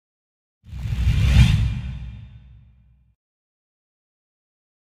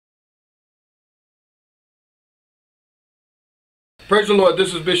Praise the Lord.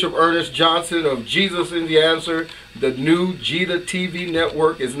 This is Bishop Ernest Johnson of Jesus in the Answer. The new JITA TV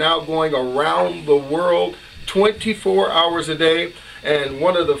network is now going around the world 24 hours a day. And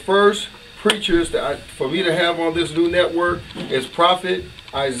one of the first preachers for me to have on this new network is Prophet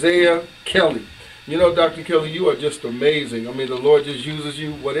Isaiah Kelly. You know, Dr. Kelly, you are just amazing. I mean, the Lord just uses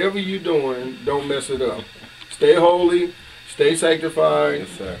you. Whatever you're doing, don't mess it up. Stay holy. Stay sanctified,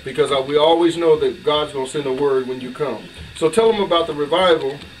 yes, because we always know that God's going to send a word when you come. So tell them about the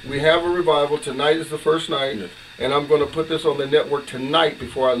revival. We have a revival. Tonight is the first night, yes, and I'm going to put this on the network tonight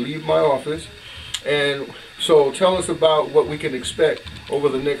before I leave my office. And so tell us about what we can expect over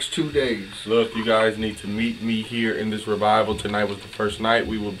the next 2 days. Look, you guys need to meet me here in this revival. Tonight was the first night.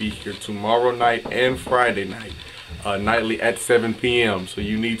 We will be here tomorrow night and Friday night, nightly at 7 p.m. So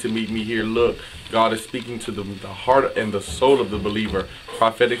you need to meet me here. Look, God is speaking to the heart and the soul of the believer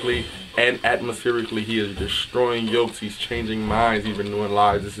prophetically and atmospherically. He is destroying yokes. He's changing minds, even renewing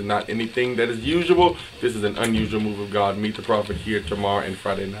lives. This is not anything that is usual. This is an unusual move of God. Meet the prophet here tomorrow and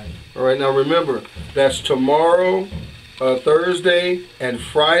Friday night. All right, now remember, that's tomorrow, Thursday, and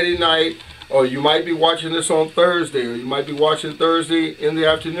Friday night. Or you might be watching this on Thursday, or you might be watching Thursday in the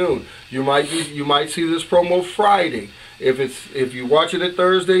afternoon. You might see this promo Friday. If you're watching it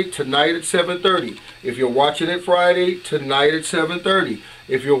Thursday, tonight at 7:30. If you're watching it Friday, tonight at 7:30.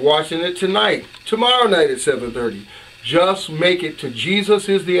 If you're watching it tonight, tomorrow night at 7:30. Just make it to Jesus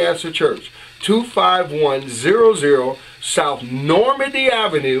is the Answer Church, 25100 South Normandy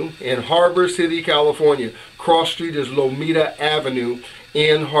Avenue in Harbor City, California. Cross Street is Lomita Avenue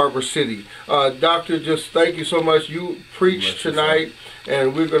in Harbor City. Doctor, just thank you so much. You preached tonight,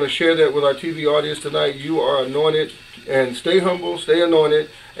 and we're going to share that with our TV audience tonight. You are anointed, and stay humble, stay anointed,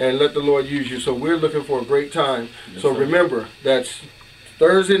 and let the Lord use you. So we're looking for a great time. Yes, so remember, that's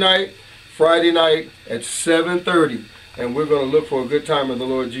Thursday night, Friday night at 7:30. And we're going to look for a good time in the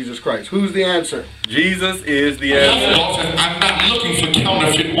Lord Jesus Christ. Who's the answer? Jesus is the answer. I'm not looking for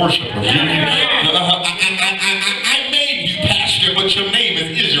counterfeit worshipers. I made you pastor, but your name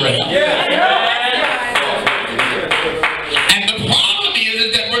is Israel. And the problem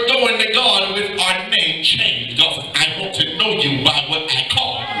is that we're going to God with our name changed. God says, I want to know you by what I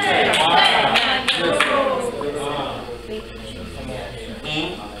call you.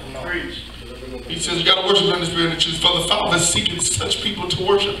 He says you got to worship in the spirit and truth, for the Father is seeking such people to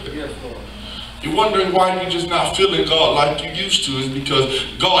worship Him. You're wondering why you're just not feeling God like you used to, is because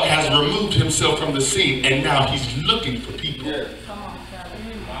God has removed Himself from the scene and now He's looking for people.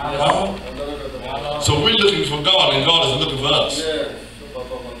 So we're looking for God and God is looking for us.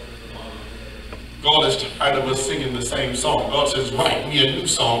 God is tired of us singing the same song. God says, write me a new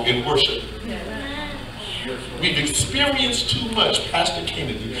song in worship. We've experienced too much, Pastor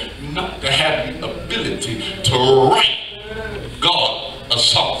Kennedy, not to have the ability to write God a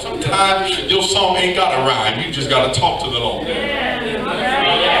song. Sometimes your song ain't got a rhyme. You just got to talk to the Lord.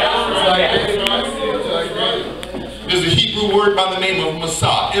 There's a Hebrew word by the name of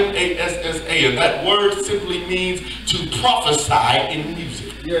Massa, M-A-S-S-A, and that word simply means to prophesy in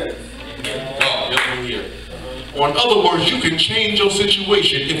music. Yes. Oh, yes, I'm here. Or in other words, you can change your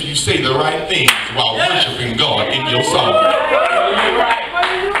situation if you say the right things while worshiping God in your song.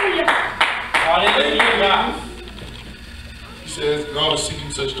 He says God is seeking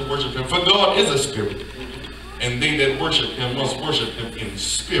such to worship Him. For God is a spirit, and they that worship Him must worship Him in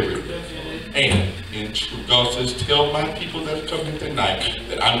spirit and in truth. God says, tell my people that are coming tonight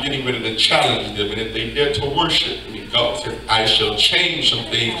that I'm getting ready to challenge them, and if they dare to worship me, God says, I shall change some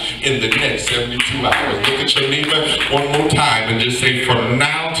things in the next 72 hours. Look at your neighbor one more time and just say, from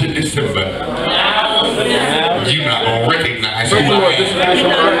now to December, you're not going to recognize who I am. This is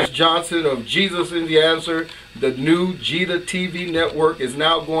Bishop Ernest Johnson of Jesus in the Answer. The new JITA TV network is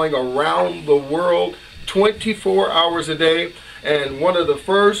now going around the world 24 hours a day. And one of the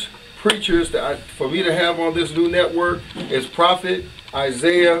first preachers for me to have on this new network is Prophet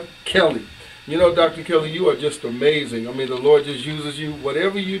Isaiah Kelly. You know, Dr. Kelly, you are just amazing. I mean, the Lord just uses you.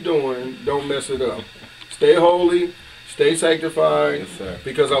 Whatever you're doing, don't mess it up. Stay holy. Stay sanctified, yes,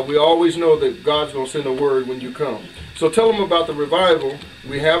 because we always know that God's going to send a word when you come. So tell them about the revival.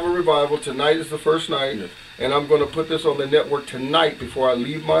 We have a revival. Tonight is the first night, yes, and I'm going to put this on the network tonight before I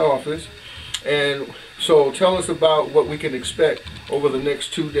leave my office. And so tell us about what we can expect over the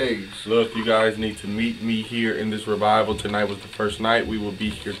next 2 days. Look, you guys need to meet me here in this revival. Tonight was the first night. We will be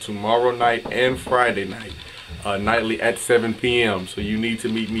here tomorrow night and Friday night, nightly at 7 p.m. So you need to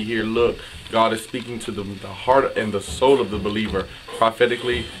meet me here. Look, God is speaking to the heart and the soul of the believer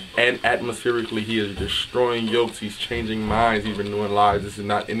prophetically and atmospherically. He is destroying yokes. He's changing minds. He's renewing lives. This is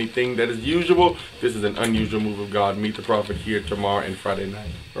not anything that is usual. This is an unusual move of God. Meet the prophet here tomorrow and Friday night.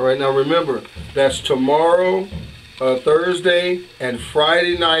 All right, now remember, that's tomorrow, Thursday, and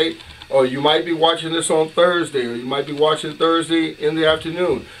Friday night. Or you might be watching this on Thursday, or you might be watching Thursday in the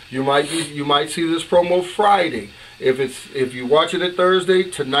afternoon. You might see this promo Friday. If you're watching it Thursday,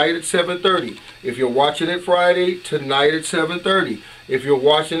 tonight at 7:30. If you're watching it Friday, tonight at 7:30. If you're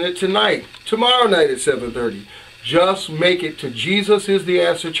watching it tonight, tomorrow night at 7:30. Just make it to Jesus is the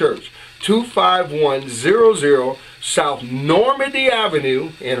Answer Church, 25100 South Normandy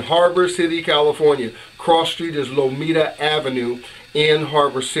Avenue in Harbor City, California. Cross Street is Lomita Avenue in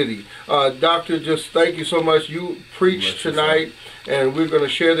Harbor City. Doctor, just thank you so much. You preached tonight, and we're going to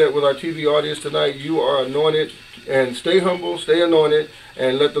share that with our TV audience tonight. You are anointed, and stay humble, stay anointed,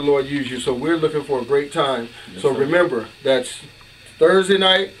 and let the Lord use you. So we're looking for a great time. Yes, so remember, that's Thursday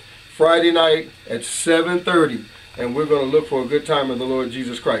night, Friday night at 7:30. And we're going to look for a good time in the Lord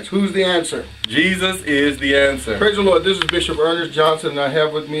Jesus Christ. Who's the answer? Jesus is the answer. Praise the Lord. This is Bishop Ernest Johnson, and I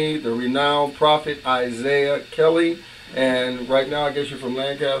have with me the renowned prophet Isaiah Kelly. And right now, I guess you're from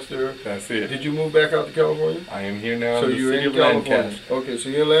Lancaster. That's it. Did you move back out to California? I am here now. So you're in California. Okay, so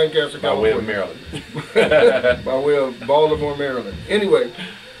you're in Lancaster, California. By way of Maryland. By way of Baltimore, Maryland. Anyway,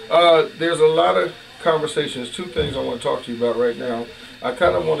 there's a lot of conversations. Two things I want to talk to you about right now. I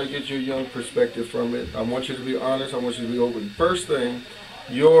kind of want to get your young perspective from it. I want you to be honest. I want you to be open. First thing,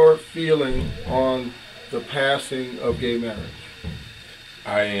 your feeling on the passing of gay marriage.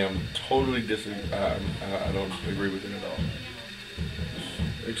 I am totally I don't agree with it at all.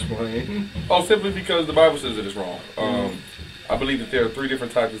 Explain. Oh, simply because the Bible says it is wrong. I believe that there are 3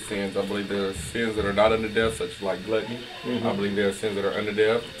 different types of sins. I believe there are sins that are not unto death, such as like gluttony. I believe there are sins that are unto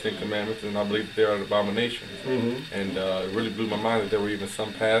death, the 10 Commandments, and I believe that there are abominations. And it really blew my mind that there were even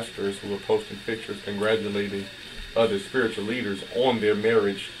some pastors who were posting pictures congratulating other spiritual leaders on their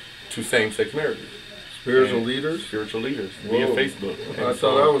marriage to same-sex marriages. Spiritual leaders? Spiritual leaders via Facebook. And I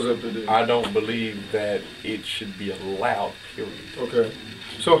thought I was up to date. I don't believe that it should be allowed, period. Okay.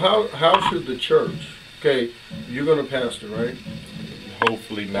 So how should the church, okay, you're going to pastor, right?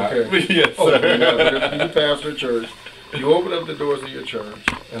 Hopefully not. Okay. Yes, sir. But if you pastor a church, you open up the doors of your church,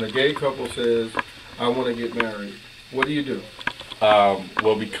 and a gay couple says, I want to get married. What do you do?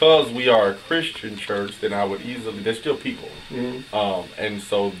 Well, because we are a Christian church, then I would easily, there's still people. And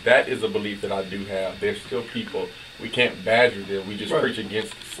so that is a belief that I do have. There's still people. We can't badger them. We just preach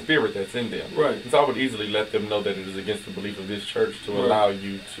against the spirit that's in them. And so I would easily let them know that it is against the belief of this church to allow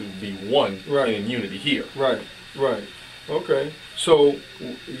you to be one in unity here. Okay. So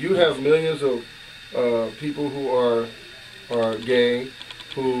you have millions of people who are gay,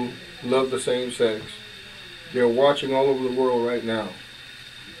 who love the same sex. They're watching all over the world right now.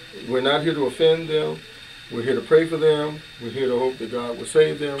 We're not here to offend them. We're here to pray for them. We're here to hope that God will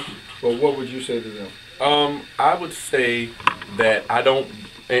save them. But what would you say to them? I would say that I don't,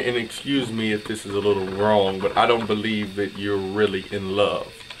 and excuse me if this is a little wrong, but I don't believe that you're really in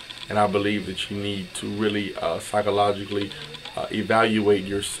love. And I believe that you need to really psychologically evaluate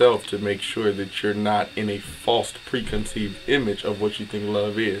yourself to make sure that you're not in a false preconceived image of what you think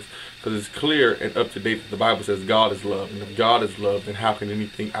love is. Because it's clear and up to date that the Bible says God is love. And if God is love, then how can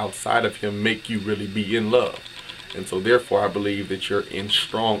anything outside of him make you really be in love? And so therefore I believe that you're in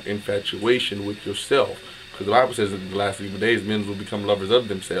strong infatuation with yourself. Because the Bible says that in the last evil days, men will become lovers of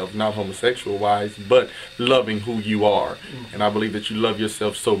themselves, not homosexual wise, but loving who you are. And I believe that you love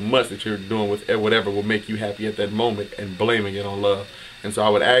yourself so much that you're doing with whatever will make you happy at that moment and blaming it on love. And so I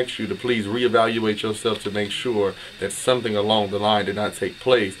would ask you to please reevaluate yourself to make sure that something along the line did not take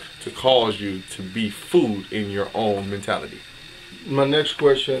place to cause you to be food in your own mentality. My next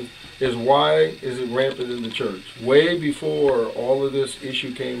question is, why is it rampant in the church? Way before all of this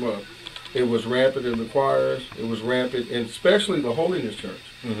issue came up, it was rampant in the choirs, it was rampant in especially the Holiness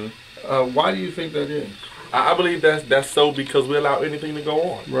Church. Why do you think that is? I believe that's so because we allow anything to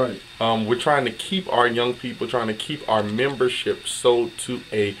go on. We're trying to keep our young people, trying to keep our membership so to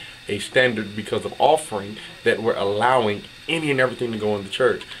a standard because of offering that we're allowing any and everything to go in the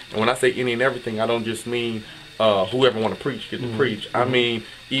church. And when I say any and everything, I don't just mean whoever want to preach get to preach. I mean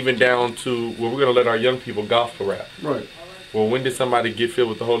even down to where we're going to let our young people gospel rap. Well, when did somebody get filled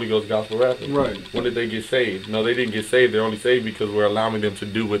with the Holy Ghost gospel rapping? When did they get saved? No, they didn't get saved. They're only saved because we're allowing them to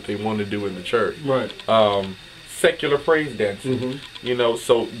do what they want to do in the church. Secular praise dancing. You know,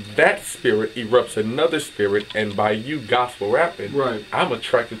 so that spirit erupts another spirit, and by you gospel rapping, I'm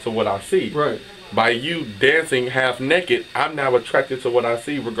attracted to what I see. By you dancing half naked, I'm now attracted to what I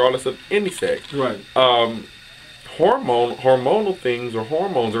see, regardless of any sex. hormonal things or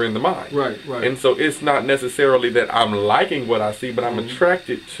hormones are in the mind. Right. And so it's not necessarily that I'm liking what I see, but I'm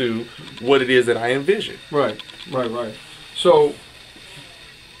attracted to what it is that I envision. Right. So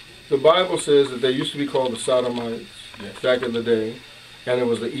the Bible says that they used to be called the Sodomites back in the day, and it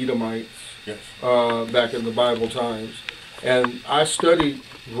was the Edomites back in the Bible times. And I studied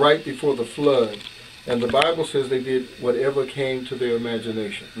right before the flood, and the Bible says they did whatever came to their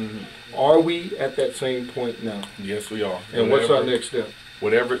imagination. Are we at that same point now? Yes, we are. And what's our next step?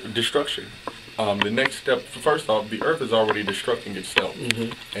 Whatever, destruction. The next step, first off, the earth is already destructing itself.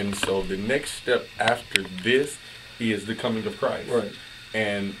 And so the next step after this is the coming of Christ. Right.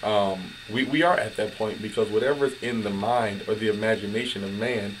 And we are at that point, because whatever is in the mind or the imagination of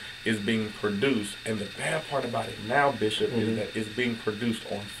man is being produced. And the bad part about it now, Bishop, is that it's being produced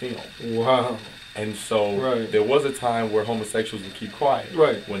on film. Wow. And so there was a time where homosexuals would keep quiet.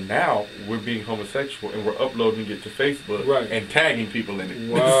 Right. Well, now we're being homosexual and we're uploading it to Facebook and tagging people in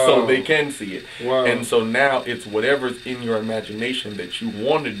it so they can see it. Wow. And so now it's whatever's in your imagination that you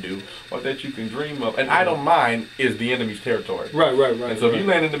want to do or that you can dream of. And I don't mind is the enemy's territory. Right. And so if you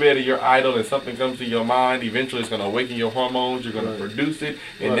land in the bed of your idol and something comes to your mind, eventually it's going to awaken your hormones, you're going to produce it,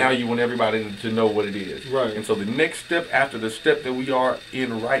 and now you want everybody to know what it is. Right. And so the next step after the step that we are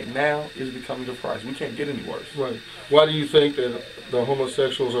in right now is becoming the Christ. We can't get any worse. Right. Why do you think that the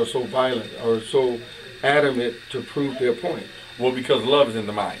homosexuals are so violent or so adamant to prove their point? Well, because love is in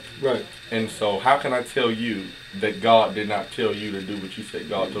the mind. Right. And so how can I tell you that God did not tell you to do what you said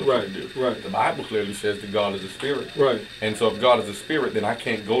God told you to do? Right. The Bible clearly says that God is a spirit. Right. And so if God is a spirit, then I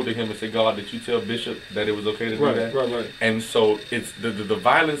can't go to him and say, God, did you tell Bishop that it was okay to do that? Right. And so it's the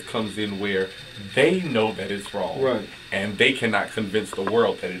violence comes in where they know that it's wrong. Right. And they cannot convince the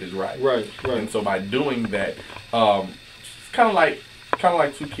world that it is right. Right. And so by doing that, it's kind of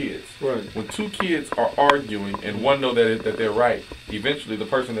like two kids. Right. When two kids are arguing and one know that they're right, eventually the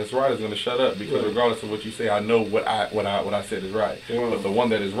person that's right is going to shut up, because regardless of what you say, I know what I said is right. Wow. But the one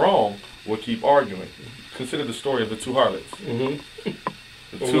that is wrong will keep arguing. Consider the story of the two harlots.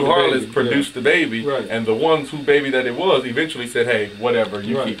 The two harlots produced the baby, and the ones whose baby that it was eventually said, hey, whatever,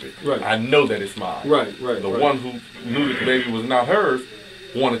 you keep it. I know that it's mine. The one who knew that the baby was not hers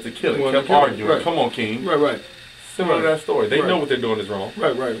wanted to kill it, kept arguing. Come on, King. Similar to that story. They know what they're doing is wrong.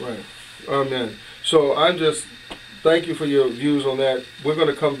 Right. Amen. So I'm just, thank you for your views on that. We're going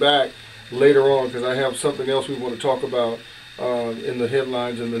to come back later on, because I have something else we want to talk about in the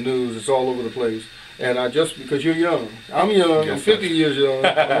headlines and the news. It's all over the place. And because you're young. I'm young. I'm 50 years young.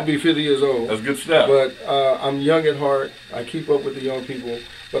 I'm going to be 50 years old. That's good stuff. But I'm young at heart. I keep up with the young people.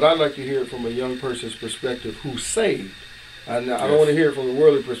 But I'd like to hear it from a young person's perspective who's saved. And I don't want to hear it from the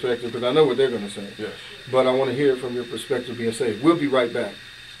worldly perspective, because I know what they're going to say. But I want to hear it from your perspective being saved. We'll be right back.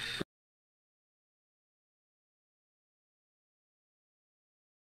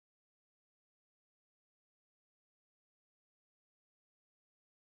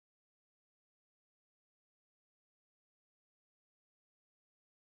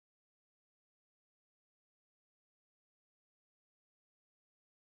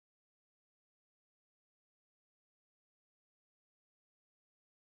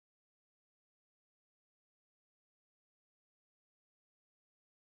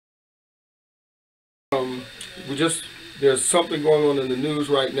 There's something going on in the news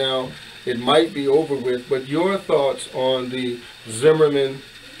right now. It might be over with, but your thoughts on the Zimmerman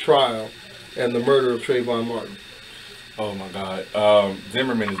trial and the murder of Trayvon Martin? Oh my God.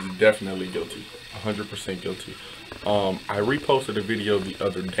 Zimmerman is definitely guilty. 100% guilty. I reposted a video the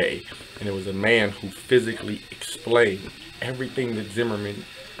other day, and it was a man who physically explained everything that Zimmerman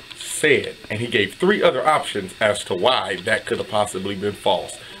said, and he gave 3 other options as to why that could have possibly been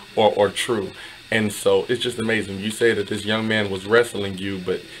false or true. And so it's just amazing. You say that this young man was wrestling you,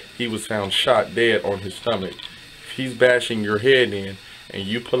 but he was found shot dead on his stomach. If he's bashing your head in and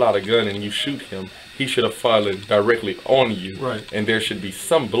you pull out a gun and you shoot him, he should have fallen directly on you. Right. And there should be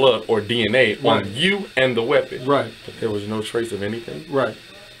some blood or DNA on you and the weapon. Right. But there was no trace of anything. Right.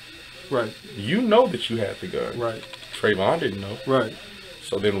 You know that you had the gun. Right. Trayvon didn't know. Right.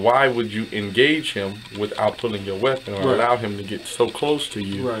 So then why would you engage him without pulling your weapon, or allow him to get so close to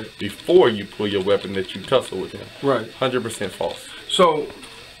you before you pull your weapon that you tussle with him? 100% false. So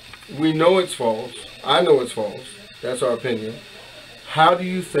we know it's false. I know it's false. That's our opinion. How do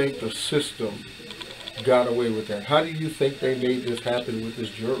you think the system got away with that? How do you think they made this happen with this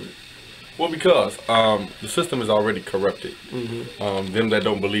jury? Well, because the system is already corrupted. Them that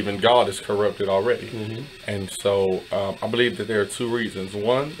don't believe in God is corrupted already. And so I believe that there are 2 reasons.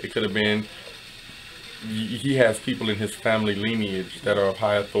 One, it could have been he has people in his family lineage that are of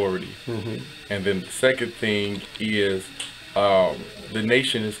high authority. And then the second thing is the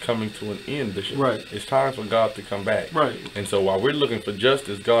nation is coming to an end, Bishop. Right. It's time for God to come back. Right. And so while we're looking for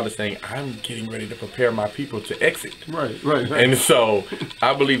justice, God is saying, I'm getting ready to prepare my people to exit. Right. Right. And so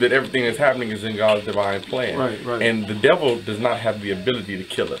I believe that everything that's happening is in God's divine plan. Right. Right. And the devil does not have the ability to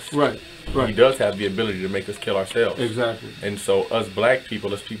kill us. Right. Right. He does have the ability to make us kill ourselves. Exactly. And so us black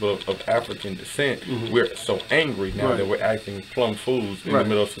people, as people of African descent, we're so angry now that we're acting plumb fools in the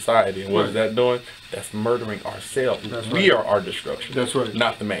middle of society. And what is that doing? That's murdering ourselves. We are our destruction. That's right.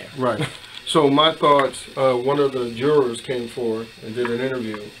 Not the man. Right. So my thoughts, one of the jurors came forward and did an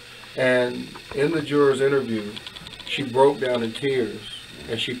interview. And in the juror's interview, she broke down in tears.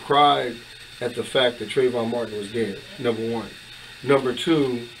 And she cried at the fact that Trayvon Martin was dead, number one. Number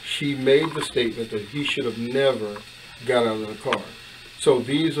two, she made the statement that he should have never got out of the car. So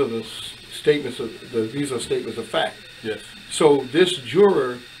these are the statements of fact. Yes. So this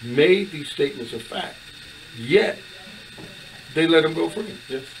juror made these statements of fact, yet they let him go free.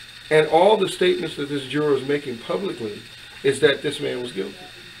 Yes. And all the statements that this juror is making publicly is that this man was guilty.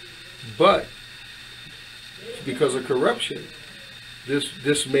 But because of corruption,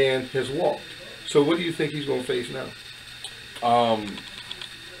 this man has walked. So what do you think he's going to face now?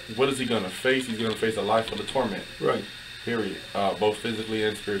 What is he going to face? He's going to face a life full of torment. Right. Period. Both physically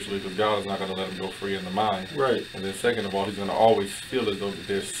and spiritually, because God is not going to let him go free in the mind. Right. And then second of all, he's going to always feel as though that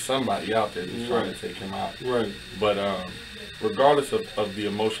there's somebody out there that's trying to take him out. Right. But regardless of the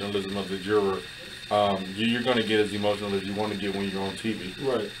emotionalism of the juror, you're going to get as emotional as you want to get when you're on TV.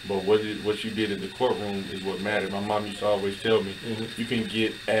 Right. But what you did in the courtroom is what mattered. My mom used to always tell me, you can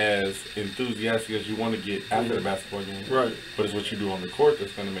get as enthusiastic as you want to get after the basketball game. Right. But it's what you do on the court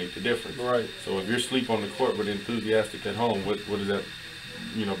that's going to make the difference. Right. So if you're asleep on the court but enthusiastic at home, what does that,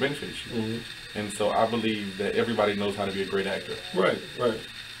 benefit you? And so I believe that everybody knows how to be a great actor. Right. Right.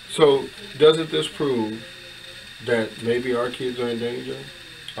 So doesn't this prove that maybe our kids are in danger?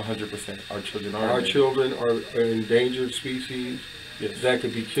 100%. Our children are. Our children are an endangered species that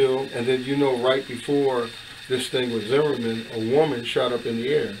could be killed. And then, right before this thing with Zimmerman, a woman shot up in the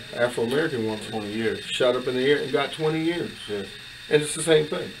air, Afro-American woman. 20 years. Shot up in the air and got 20 years. Yes. And it's the same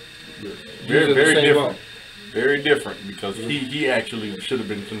thing. Yes. Very different. Very different, because he actually should have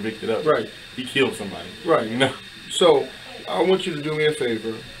been convicted of it. Right. He killed somebody. Right. So I want you to do me a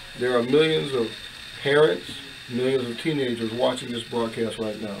favor. There are millions of parents, millions of teenagers watching this broadcast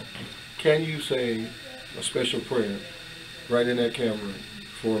right now. Can you say a special prayer right in that camera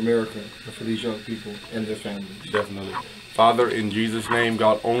for America and for these young people and their families? Definitely. Father, in Jesus' name,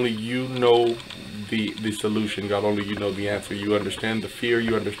 God, only you know the solution. God, only you know the answer. You understand the fear,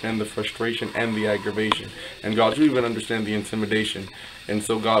 you understand the frustration and the aggravation. And God, you even understand the intimidation. And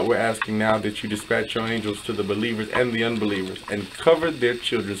so, God, we're asking now that you dispatch your angels to the believers and the unbelievers and cover their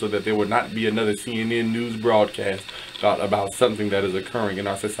children so that there will not be another CNN news broadcast, God, about something that is occurring in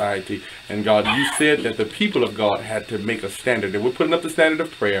our society. And God, you said that the people of God had to make a standard, and we're putting up the standard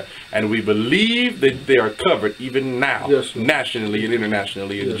of prayer, and we believe that they are covered even now, nationally and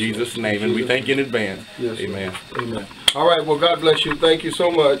internationally, in Jesus' name. And we thank you in advance. Amen. Amen. All right, well, God bless you. Thank you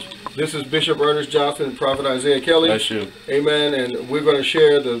so much. This is Bishop Ernest Johnson and Prophet Isaiah Kelly. Bless you. Amen. And we're going to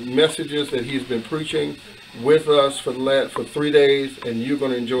share the messages that he's been preaching with us for 3 days, and you're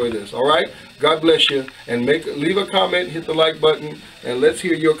going to enjoy this. All right? God bless you. And leave a comment, hit the like button, and let's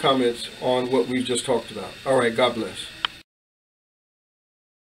hear your comments on what we've just talked about. All right, God bless.